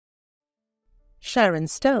Sharon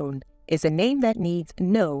Stone is a name that needs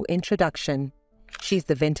no introduction. She's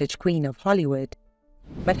the vintage queen of Hollywood.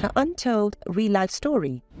 But her untold real-life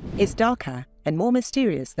story is darker and more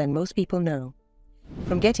mysterious than most people know.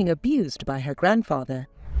 From getting abused by her grandfather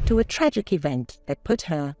to a tragic event that put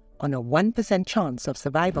her on a 1% chance of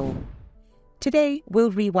survival. Today,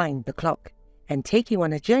 we'll rewind the clock and take you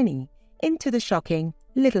on a journey into the shocking,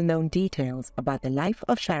 little-known details about the life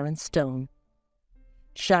of Sharon Stone.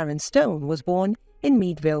 Sharon Stone was born in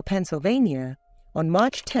Meadville, Pennsylvania, on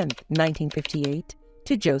March 10, 1958,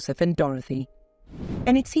 to Joseph and Dorothy.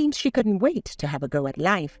 And it seems she couldn't wait to have a go at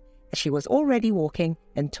life, as she was already walking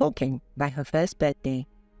and talking by her first birthday.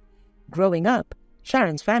 Growing up,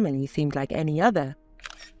 Sharon's family seemed like any other.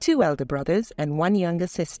 2 elder brothers and 1 younger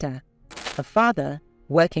sister. Her father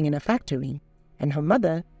working in a factory, and her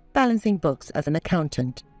mother balancing books as an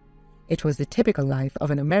accountant. It was the typical life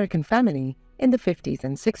of an American family in the 50s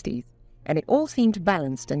and 60s, and it all seemed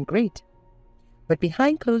balanced and great. But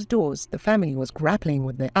behind closed doors, the family was grappling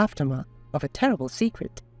with the aftermath of a terrible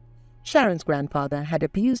secret. Sharon's grandfather had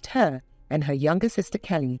abused her and her younger sister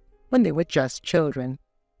Kelly when they were just children.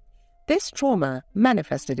 This trauma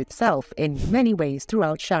manifested itself in many ways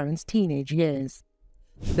throughout Sharon's teenage years.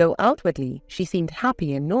 Though outwardly she seemed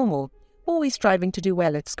happy and normal, always striving to do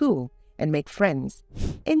well at school and make friends,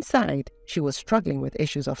 inside she was struggling with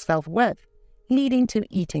issues of self-worth, leading to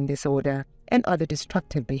eating disorder and other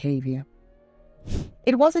destructive behavior.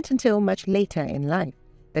 It wasn't until much later in life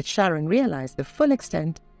that Sharon realized the full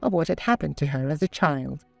extent of what had happened to her as a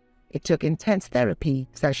child. It took intense therapy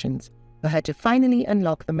sessions for her to finally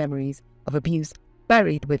unlock the memories of abuse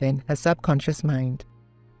buried within her subconscious mind.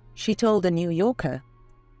 She told The New Yorker,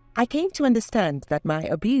 "I came to understand that my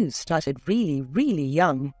abuse started really, really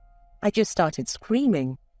young. I just started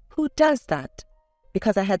screaming, 'Who does that?'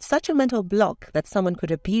 Because I had such a mental block that someone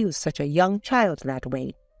could abuse such a young child that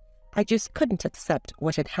way. I just couldn't accept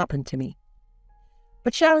what had happened to me."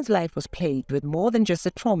 But Sharon's life was plagued with more than just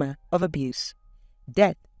the trauma of abuse.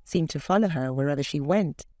 Death seemed to follow her wherever she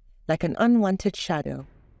went, like an unwanted shadow.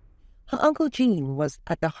 Her Uncle Gene was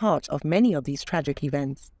at the heart of many of these tragic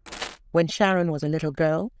events. When Sharon was a little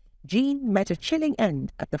girl, Gene met a chilling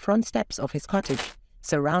end at the front steps of his cottage,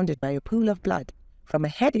 surrounded by a pool of blood from a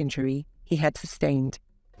head injury he had sustained.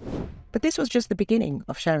 But this was just the beginning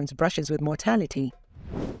of Sharon's brushes with mortality.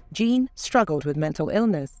 Gene struggled with mental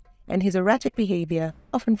illness, and his erratic behavior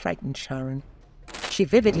often frightened Sharon. She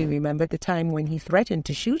vividly remembered the time when he threatened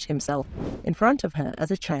to shoot himself in front of her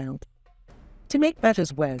as a child. To make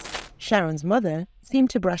matters worse, Sharon's mother seemed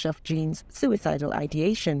to brush off Gene's suicidal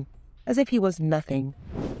ideation as if he was nothing,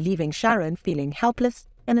 leaving Sharon feeling helpless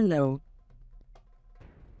and alone.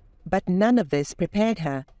 But none of this prepared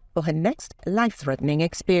her for her next life-threatening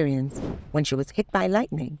experience when she was hit by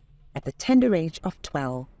lightning at the tender age of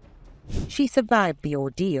 12. She survived the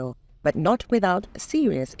ordeal, but not without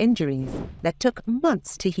serious injuries that took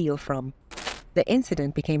months to heal from. The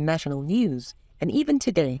incident became national news, and even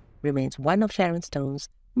today remains one of Sharon Stone's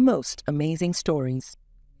most amazing stories.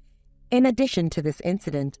 In addition to this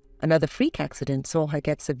incident, another freak accident saw her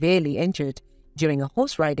get severely injured during a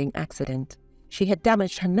horse riding accident. She had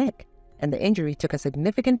damaged her neck, and the injury took a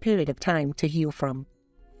significant period of time to heal from.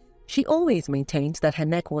 She always maintained that her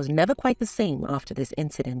neck was never quite the same after this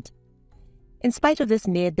incident. In spite of this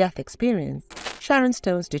near-death experience, Sharon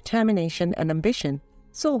Stone's determination and ambition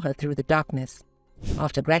saw her through the darkness.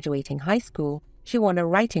 After graduating high school, she won a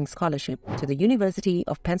writing scholarship to the University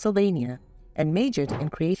of Pennsylvania and majored in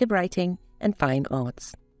creative writing and fine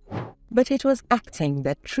arts. But it was acting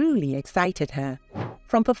that truly excited her.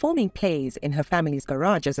 From performing plays in her family's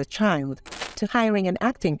garage as a child to hiring an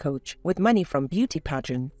acting coach with money from beauty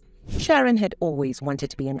pageants, Sharon had always wanted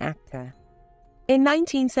to be an actor. In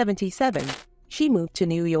 1977, she moved to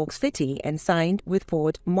New York City and signed with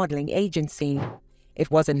Ford Modeling Agency.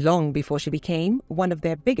 It wasn't long before she became one of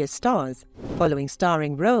their biggest stars, following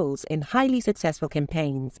starring roles in highly successful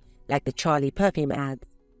campaigns like the Charlie perfume ads.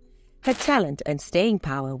 Her talent and staying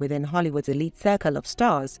power within Hollywood's elite circle of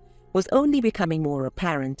stars was only becoming more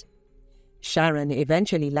apparent. Sharon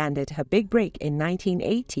eventually landed her big break in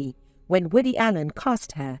 1980 when Woody Allen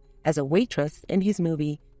cast her as a waitress in his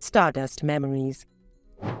movie Stardust Memories.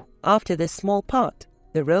 After this small part,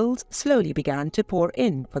 the roles slowly began to pour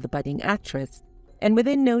in for the budding actress, and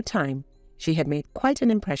within no time, she had made quite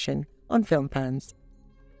an impression on film fans.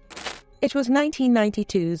 It was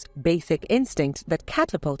 1992's Basic Instinct that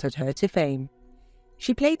catapulted her to fame.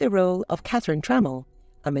 She played the role of Catherine Trammell,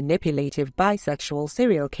 a manipulative bisexual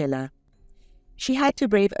serial killer. She had to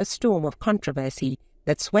brave a storm of controversy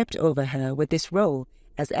that swept over her with this role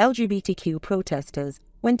as LGBTQ protesters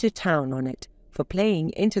went to town on it for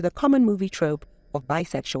playing into the common movie trope of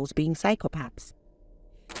bisexuals being psychopaths.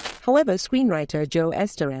 However, screenwriter Joe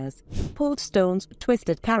Estes pulled Stone's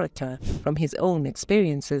twisted character from his own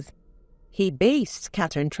experiences. He based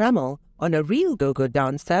Catherine Tremel on a real go-go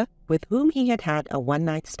dancer with whom he had had a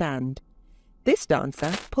one-night stand. This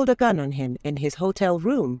dancer pulled a gun on him in his hotel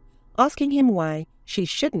room, asking him why she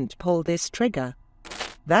shouldn't pull this trigger.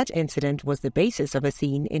 That incident was the basis of a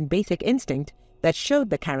scene in Basic Instinct that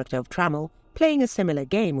showed the character of Tremel playing a similar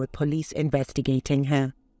game with police investigating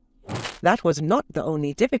her. That was not the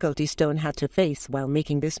only difficulty Stone had to face while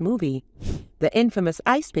making this movie. The infamous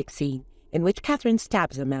ice pick scene, in which Catherine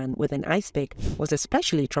stabs a man with an ice pick, was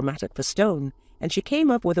especially traumatic for Stone, and she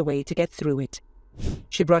came up with a way to get through it.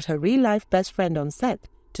 She brought her real-life best friend on set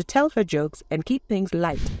to tell her jokes and keep things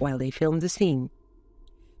light while they filmed the scene.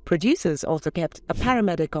 Producers also kept a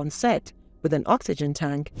paramedic on set with an oxygen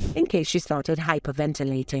tank in case she started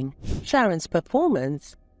hyperventilating. Sharon's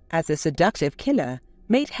performance as a seductive killer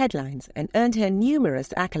made headlines and earned her numerous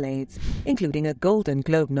accolades, including a Golden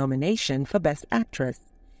Globe nomination for Best Actress.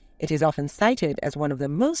 It is often cited as one of the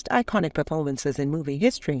most iconic performances in movie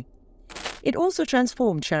history. It also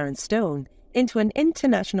transformed Sharon Stone into an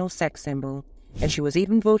international sex symbol, and she was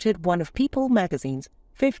even voted one of People magazine's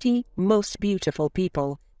 50 Most Beautiful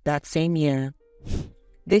People that same year.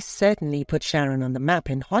 This certainly put Sharon on the map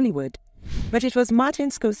in Hollywood, but it was Martin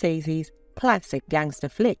Scorsese's classic gangster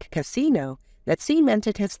flick, Casino, that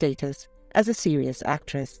cemented her status as a serious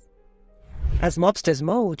actress. As mobster's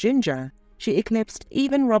mole Ginger, she eclipsed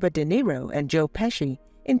even Robert De Niro and Joe Pesci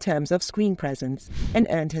in terms of screen presence and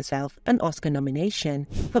earned herself an Oscar nomination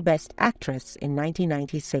for Best Actress in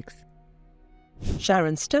 1996.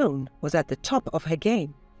 Sharon Stone was at the top of her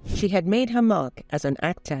game. She had made her mark as an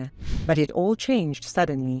actor, but it all changed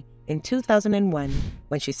suddenly in 2001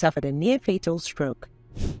 when she suffered a near-fatal stroke.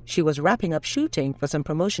 She was wrapping up shooting for some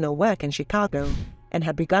promotional work in Chicago and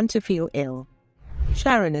had begun to feel ill.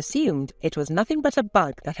 Sharon assumed it was nothing but a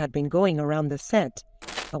bug that had been going around the set.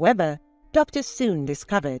 However, doctors soon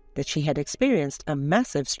discovered that she had experienced a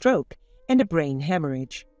massive stroke and a brain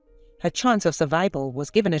hemorrhage. Her chance of survival was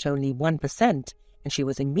given at only 1%, and she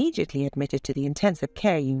was immediately admitted to the intensive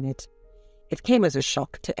care unit. It came as a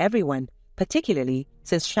shock to everyone, particularly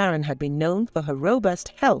since Sharon had been known for her robust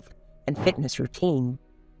health and fitness routine.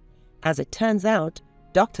 As it turns out,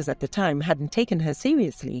 doctors at the time hadn't taken her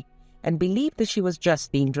seriously and believed that she was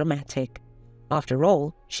just being dramatic. After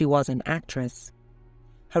all, she was an actress.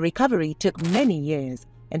 Her recovery took many years,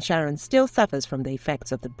 and Sharon still suffers from the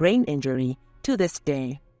effects of the brain injury to this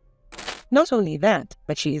day. Not only that,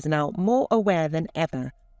 but she is now more aware than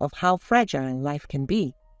ever of how fragile life can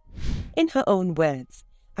be. In her own words,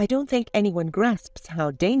 "I don't think anyone grasps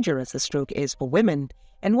how dangerous a stroke is for women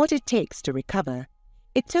and what it takes to recover.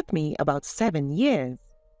 It took me about 7 years."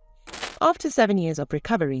 After 7 years of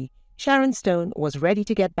recovery, Sharon Stone was ready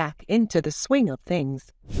to get back into the swing of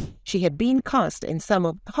things. She had been cast in some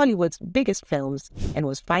of Hollywood's biggest films and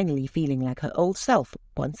was finally feeling like her old self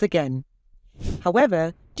once again.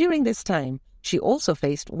 However, during this time, she also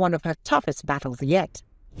faced one of her toughest battles yet,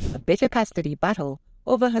 a bitter custody battle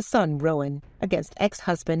over her son Rowan against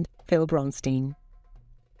ex-husband Phil Bronstein.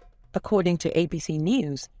 According to ABC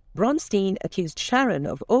News, Bronstein accused Sharon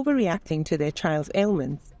of overreacting to their child's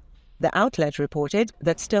ailments. The outlet reported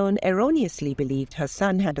that Stone erroneously believed her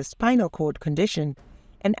son had a spinal cord condition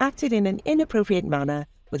and acted in an inappropriate manner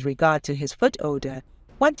with regard to his foot odor,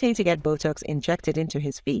 wanting to get Botox injected into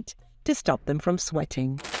his feet to stop them from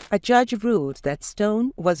sweating. A judge ruled that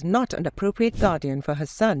Stone was not an appropriate guardian for her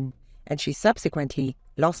son, and she subsequently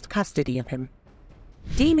lost custody of him.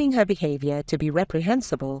 Deeming her behavior to be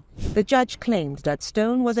reprehensible, the judge claimed that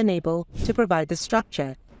Stone was unable to provide the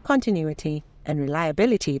structure, continuity, and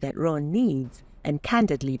reliability that Rowan needs and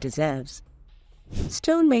candidly deserves.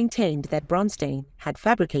 Stone maintained that Bronstein had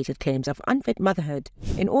fabricated claims of unfit motherhood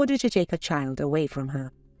in order to take a child away from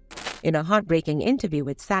her. In a heartbreaking interview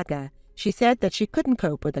with Saga, she said that she couldn't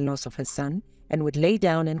cope with the loss of her son and would lay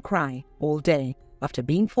down and cry all day after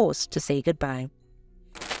being forced to say goodbye.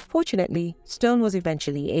 Fortunately, Stone was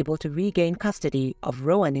eventually able to regain custody of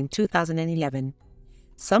Rowan in 2011,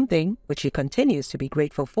 something which she continues to be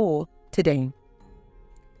grateful for today.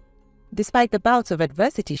 Despite the bouts of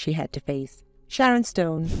adversity she had to face, Sharon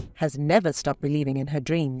Stone has never stopped believing in her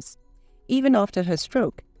dreams. Even after her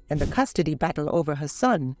stroke and the custody battle over her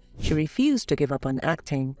son, she refused to give up on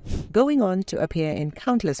acting, going on to appear in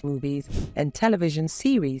countless movies and television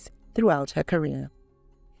series throughout her career.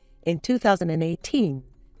 In 2018,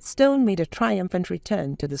 Stone made a triumphant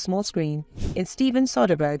return to the small screen in Steven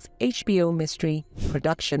Soderbergh's HBO mystery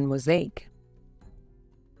production Mosaic.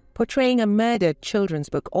 Portraying a murdered children's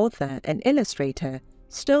book author and illustrator,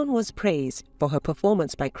 Stone was praised for her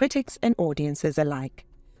performance by critics and audiences alike.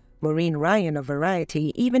 Maureen Ryan of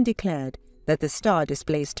Variety even declared that the star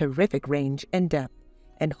displays terrific range and depth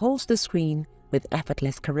and holds the screen with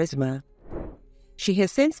effortless charisma. She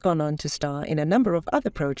has since gone on to star in a number of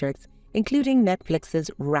other projects, including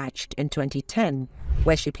Netflix's Ratched in 2010,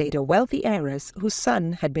 where she played a wealthy heiress whose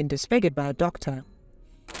son had been disfigured by a doctor.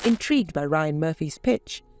 Intrigued by Ryan Murphy's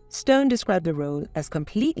pitch, Stone described the role as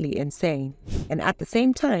completely insane, and at the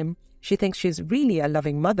same time, she thinks she's really a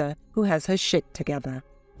loving mother who has her shit together.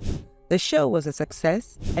 The show was a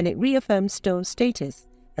success, and it reaffirmed Stone's status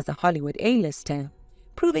as a Hollywood A-lister.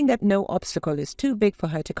 Proving that no obstacle is too big for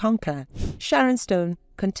her to conquer, Sharon Stone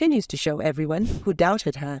continues to show everyone who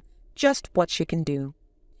doubted her just what she can do.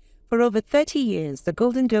 For over 30 years, the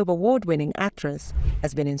Golden Globe Award-winning actress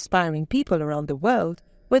has been inspiring people around the world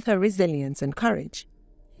with her resilience and courage.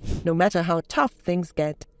 No matter how tough things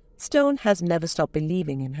get, Stone has never stopped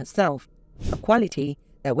believing in herself, a quality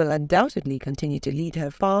that will undoubtedly continue to lead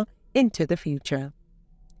her far into the future.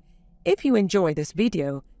 If you enjoy this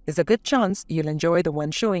video, there's a good chance you'll enjoy the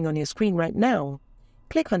one showing on your screen right now.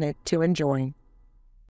 Click on it to enjoy.